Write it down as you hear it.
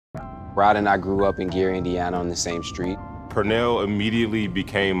Rod and I grew up in Gary, Indiana on the same street. Pernell immediately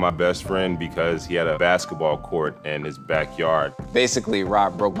became my best friend because he had a basketball court in his backyard. Basically,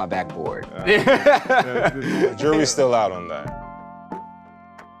 Rod broke my backboard. The jury's still out on that.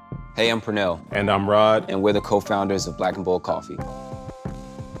 Hey, I'm Pernell. And I'm Rod. And we're the co-founders of Black and Bold Coffee.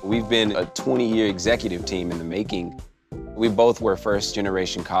 We've been a 20-year executive team in the making. We both were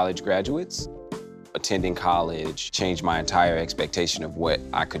first-generation college graduates. Attending college changed my entire expectation of what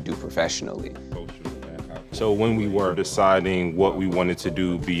I could do professionally. So when we were deciding what we wanted to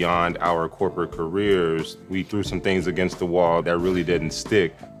do beyond our corporate careers, we threw some things against the wall that really didn't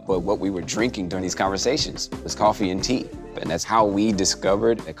stick. But what we were drinking during these conversations was coffee and tea. And that's how we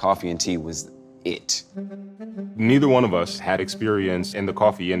discovered that coffee and tea was it. Neither one of us had experience in the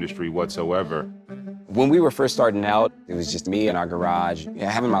coffee industry whatsoever. When we were first starting out, it was just me in our garage,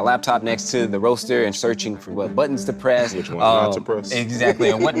 having my laptop next to the roaster and searching for what buttons to press. Which ones not to press. Exactly,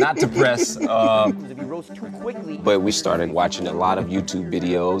 and what not to press. But we started watching a lot of YouTube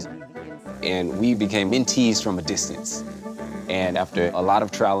videos, and we became mentees from a distance. And after a lot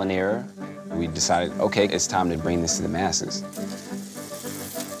of trial and error, we decided, okay, it's time to bring this to the masses.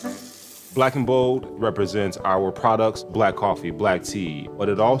 Black and Bold represents our products, black coffee, black tea, but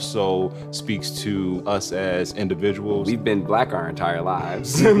it also speaks to us as individuals. We've been black our entire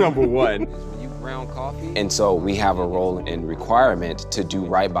lives, number one. You ground coffee. And so we have a role and requirement to do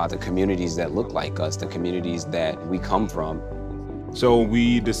right by the communities that look like us, the communities that we come from. So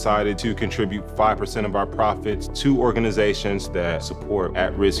we decided to contribute 5% of our profits to organizations that support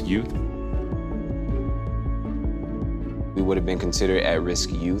at-risk youth. We would have been considered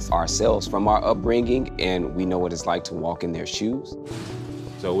at-risk youth ourselves from our upbringing, and we know what it's like to walk in their shoes.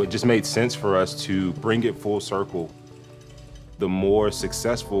 So it just made sense for us to bring it full circle. The more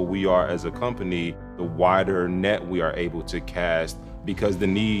successful we are as a company, the wider net we are able to cast because the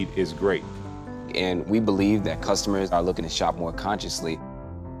need is great. And we believe that customers are looking to shop more consciously.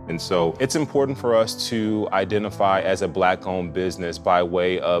 And so it's important for us to identify as a Black-owned business by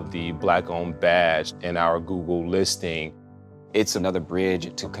way of the Black-owned badge in our Google listing. It's another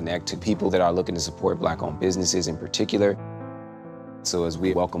bridge to connect to people that are looking to support Black-owned businesses in particular. So as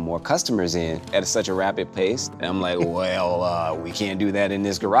we welcome more customers in at such a rapid pace, and I'm like, well, we can't do that in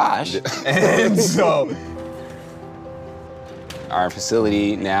this garage. And so our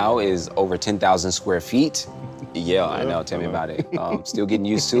facility now is over 10,000 square feet. Yeah, I know, tell me about it. Still getting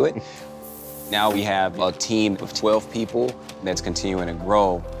used to it. Now we have a team of 12 people that's continuing to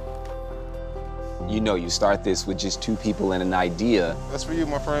grow. You know, you start this with just 2 people and an idea. That's for you,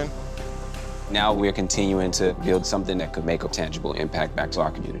 my friend. Now we're continuing to build something that could make a tangible impact back to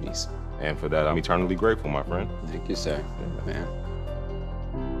our communities. And for that, I'm eternally grateful, my friend. Thank you, sir. Man.